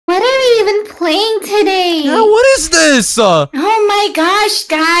playing today. Yeah, what is this? Oh my gosh,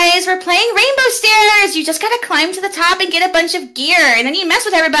 guys. We're playing Rainbow Stairs. You just gotta climb to the top and get a bunch of gear, and then you mess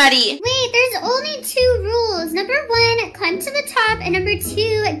with everybody. Wait, there's only 2 rules. Number 1, climb to the top, and number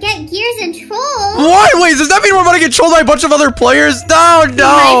 2, get gears and trolls. What? Wait, does that mean we're about to get trolled by a bunch of other players? No.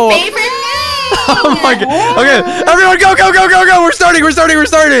 My favorite name. Oh my god. Okay, everyone go. We're starting. Wait, you're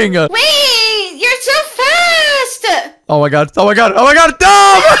so fast. Oh my god. No!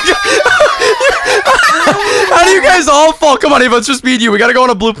 How do you guys all fall? Come on, Ava, it's just me and you. We gotta go on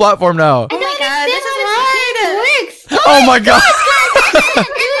a blue platform now. Oh my god, this is hard. Oh my god.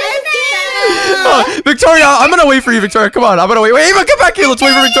 Oh, Victoria, I'm gonna wait for you, Victoria. Come on, I'm gonna wait. Wait, Ava, come back here. Let's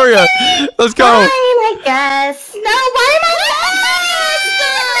wait for Victoria. Let's go. Fine, I guess. No, why am I fast?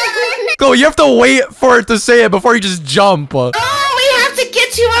 Go, you have to wait for it to say it before you just jump. Oh, we have to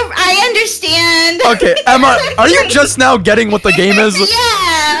get to a... I understand. Okay, Emma, are you just now getting what the game is?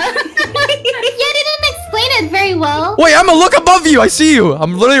 Yeah. You didn't explain it very well. Wait, Emma, look above you. I see you.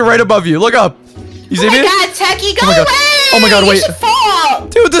 I'm literally right above you. Look up. You see me? Oh my god, Techy, go Oh my god. away. Oh my god, wait. You should fall.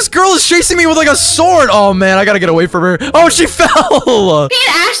 Dude, this girl is chasing me with like a sword. Oh man, I gotta get away from her. Oh, she fell. Me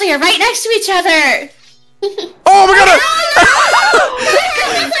and Ashley are right next to each other. Oh my god.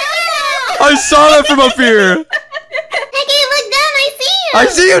 I saw that from up here. Techy, look down. I see you. I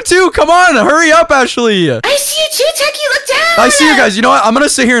see you too. Come on, hurry up, Ashley. I see you too, Techy. Look down. I see you guys. You know what? I'm gonna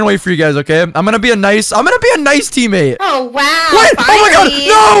sit here and wait for you guys, okay? I'm gonna be a nice teammate. Oh, wow. Wait, finally. oh my god,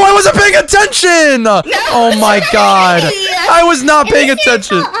 no, I wasn't paying attention. No, Oh my god. I was not paying At least you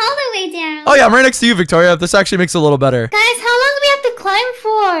attention. fall all the way down. Oh yeah, I'm right next to you, Victoria. This actually makes it a little better. Guys, how long do we have to climb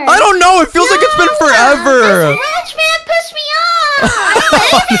for? I don't know. It feels like it's been forever. Roach man, push me off.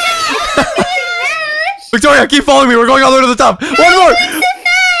 Victoria, keep following me. We're going all the way to the top. One more.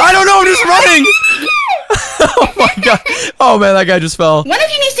 I don't know. I'm just running. Oh my god. Oh man, that guy just fell. One of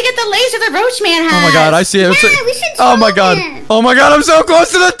you needs to get the laser the Roach Man has. Oh my god, I see it. Yeah, we should Oh my troll god. him. Oh my god, I'm so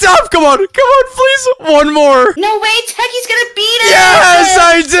close to the top. Come on, please. One more. No way, Techy's gonna beat us. Yes,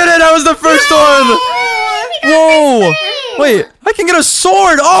 I did it. I was the first one. Whoa. Wait, I can get a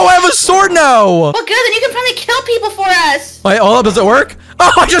sword. Oh, I have a sword now. Well, good, then you can probably kill people for us. Wait, hold up. Does it work?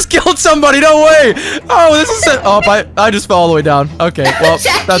 Oh, I just killed somebody. No way. Oh, this is it. Oh, I just fell all the way down. Okay, well,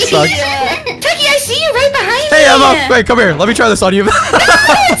 Techy. that sucks. Techy, I see you right behind me. Hey, Emma. Wait, come here. Let me try this on you. Techy.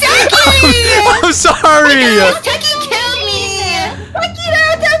 I'm sorry. Techy killed me. Techy, no,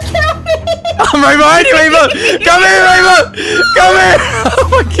 don't kill me. I'm right behind you, Ava. Come here, Ava. Come here. Oh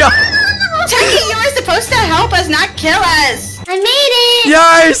my god. Techy, you were supposed to help us, not kill us. I made it.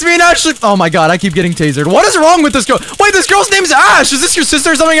 Yes, me and Ashley. Oh my god, I keep getting tasered. What is wrong with this girl? Wait, this girl's name's Ash. Is this your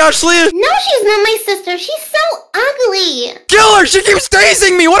sister or something, Ashley? No, she's not my sister. She's so ugly. Kill her. She keeps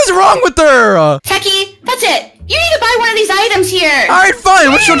tasing me. What is wrong with her? Techy, that's it. You need to buy one of these items here. All right,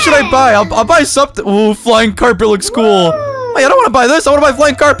 fine. Which one should I buy? I'll buy something. Ooh, flying carpet looks cool. Wait, I don't want to buy this. I want to buy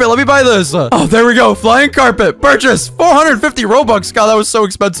flying carpet. Let me buy this. Oh, there we go. Flying carpet. Purchase. 450 Robux. God, that was so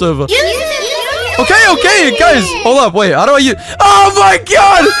expensive. Okay, guys. Hold up. Wait, how do I use... Oh, my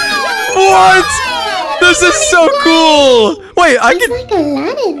God. What? This is so cool. Wait, I It's can... like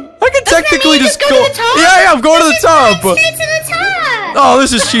Aladdin. I can technically just just go go... to the top? Yeah, I'm going to the top. Straight to the top. Oh,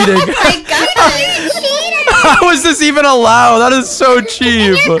 this is cheating. Oh my god. How is this even allowed? That is so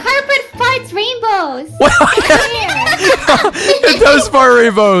cheap. Your carpet farts rainbows. Well, it does fart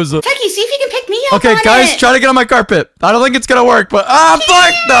rainbows. Techy, see if you can pick me up Okay, on guys, it. try to get on my carpet. I don't think it's gonna work, but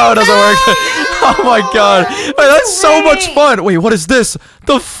fuck! No, it doesn't work. Oh my god, wait, that's so much fun. Wait, what is this?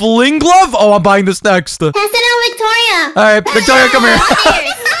 The fling glove? Oh, I'm buying this next. Pass it out, Victoria. All right, Victoria, come here.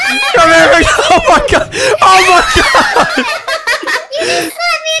 Come here. Oh my god. Oh my god. You just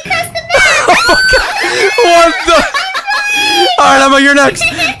slapped me across the back. Oh my god. What the? All right, Emma, you're next.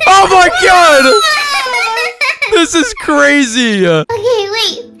 Oh my god. This is crazy. Okay,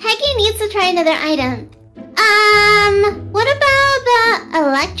 wait. Techy needs to try another item. What about the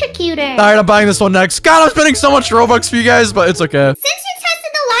electrocutor? All right, I'm buying this one next. God, I'm spending so much Robux for you guys, but it's okay. Since you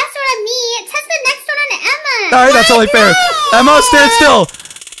tested the last one on me, test the next one on Emma. All right, that's only fair. Emma, stand still.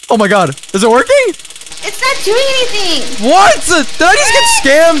 Oh my god, is it working? It's not doing anything. What? Did I just get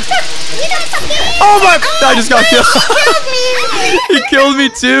scammed? You don't scare. Oh my! I just got killed. Killed me. He killed me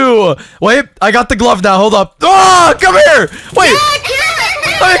too. Wait, I got the glove now. Hold up. Oh, come here. Wait.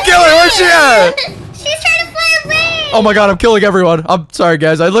 Let me kill her. Where's she at? She's trying to fly away. Oh my god, I'm killing everyone. I'm sorry,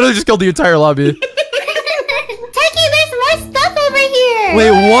 guys. I literally just killed the entire lobby. Techy, there's more stuff over here.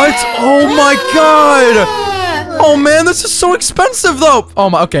 Wait, what? Oh my god. Oh man, this is so expensive though. Oh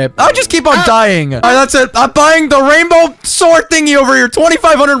my, okay. I just keep on dying. All right, that's it. I'm buying the rainbow sword thingy over here.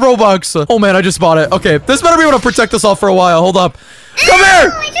 2,500 Robux. Oh man, I just bought it. Okay, this better be able to protect us all for a while. Hold up. Come here.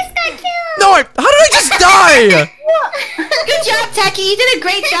 I just got killed. No, die! Good job, Techy. You did a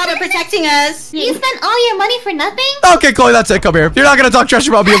great job at protecting us. You spent all your money for nothing? Okay, Chloe, that's it. Come here. If you're not gonna talk trash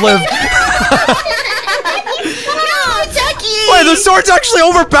about me, live. No, Techy. Wait, the sword's actually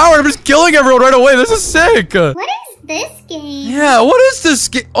overpowered. I'm just killing everyone right away. This is sick. What is this game? Yeah, what is this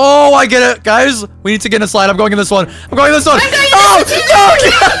game? Oh, I get it. Guys, we need to get in a slide. I'm going in this one. I'm going in this one. Oh, no!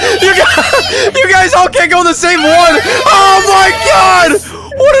 You guys all can't go in the same one. Oh, my God.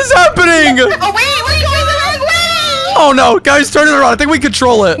 What is happening? Oh, wait. We're going the wrong way. Oh, no. Guys, turn it around. I think we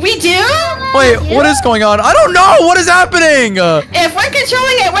control it. We do? Wait, what is going on? I don't know. What is happening? If we're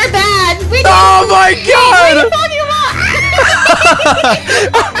controlling it, we're bad. Oh, my God.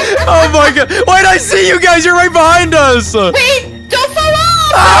 Oh my God! Wait, I see you guys. You're right behind us. Wait, don't fall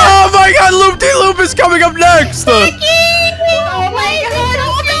off. Oh my God! Loop-de-loop is coming up next. Oh my God!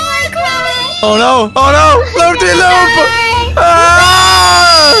 Hold on, Chloe. Oh no! Oh no! Loop-de-loop!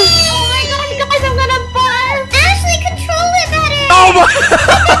 Ah! Oh my gosh, guys, I'm gonna barf. Ashley, control it better. Oh my!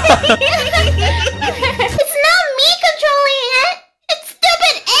 It's not me controlling it. It's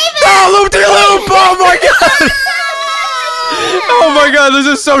stupid Ava. Oh, loop-de-loop! Oh my God! Oh my God! This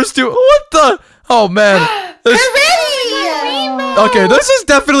is so stupid. What the? Oh man! We're This... ready. Okay, this is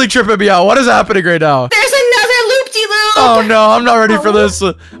definitely tripping me out. What is happening right now? There's another loop-de-loop. Oh no, I'm not ready for this.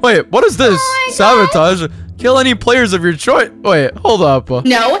 Wait, what is this? Sabotage? Kill any players of your choice. Wait, hold up.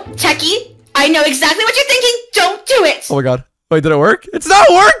 No, Techy, I know exactly what you're thinking. Don't do it. Oh my God. Wait, did it work? It's not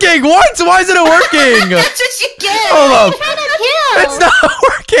working! What? Why isn't it working? That's what you get. Hold up. Trying to kill. It's not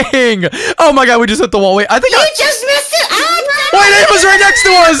working! Oh my God, we just hit the wall. Wait, I think You just missed it out. Wait, Ava's right next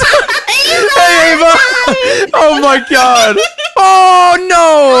to us! Hey, Ava! Oh my God! Oh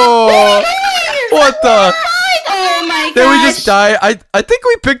no! What the? Oh my gosh. Did we just die? I think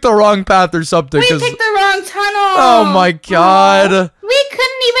we picked the wrong path or something. We 'Cause- picked the wrong tunnel. Oh my God! We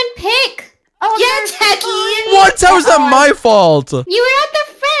couldn't even pick. Oh, Yeah, Techy. What? How is that my fault? You were at the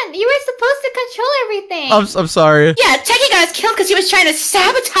front. You were supposed to control everything. I'm sorry. Yeah, Techy got us killed because he was trying to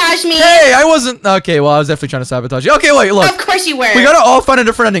sabotage me. Hey, I wasn't. Okay, well, I was definitely trying to sabotage you. Okay, wait, look. Of course you were. We gotta all find a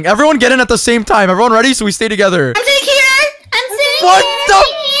different ending. Everyone get in at the same time. Everyone ready? So we stay together. I'm sitting here. I'm sitting What here. the?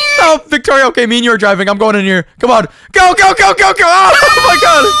 Sitting here. Oh, Victoria. Okay, me and you are driving. I'm going in here. Come on. Go, go, go, go, go. Oh, my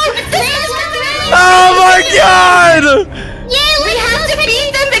God. Oh, my God. Yay, We have to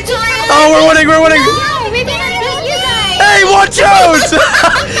beat them, Victoria. Oh, we're winning. We're winning. No, we're gonna beat you guys. Hey, watch out.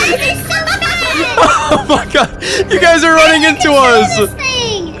 You're so fast. Oh, my God. You guys are running into us. This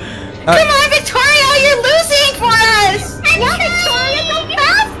thing. Come on, Victoria. You're losing for us. Yeah, Victoria, go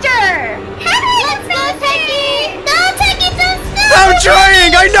faster. Let's go, Techy. No, Techy, don't stop. I'm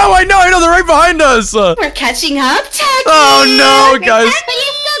trying. I know. They're right behind us. We're catching up, Techy. Oh, no, guys. But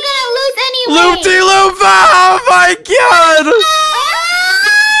you're still gonna lose anyway. Loop-de-loop. Oh, my God.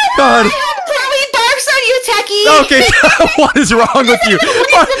 God. Chloe barks on you, Techy. Okay, what is wrong with you? The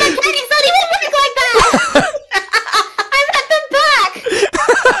mechanics don't even work like that. I'm at the back.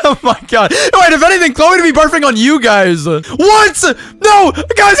 Oh my God. Wait, if anything, Chloe would be barfing on you guys. What? No,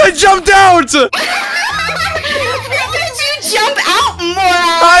 guys, I jumped out. Why did you jump out,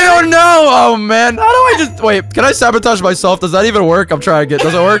 moron? I don't know. Oh man, how do I just wait? Can I sabotage myself? Does that even work? I'm trying it.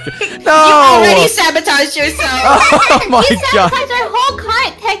 Does it work? You No. already sabotaged yourself. Oh my You God. sabotaged our whole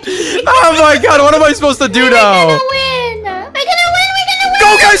cart, Techy. Oh my God. What am I supposed to do We're now? gonna win. We're gonna win.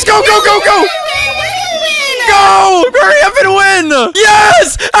 Go, guys. Go, go, go, go. Go! Hurry up and win!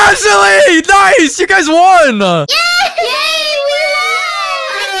 Yes! Ashley! Nice! You guys won! Yay,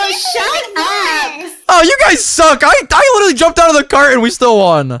 Oh, shut up. Oh, you guys suck! I literally jumped out of the cart and we still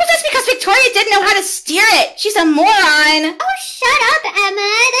won. That's because Victoria didn't know how to steer it. She's a moron. Oh, shut up, Emma.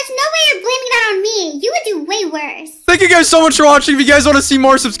 There's no way you're blaming that on me. You would do way worse. Thank you guys so much for watching. If you guys want to see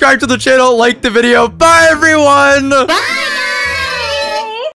more, subscribe to the channel, like the video. Bye, everyone! Bye.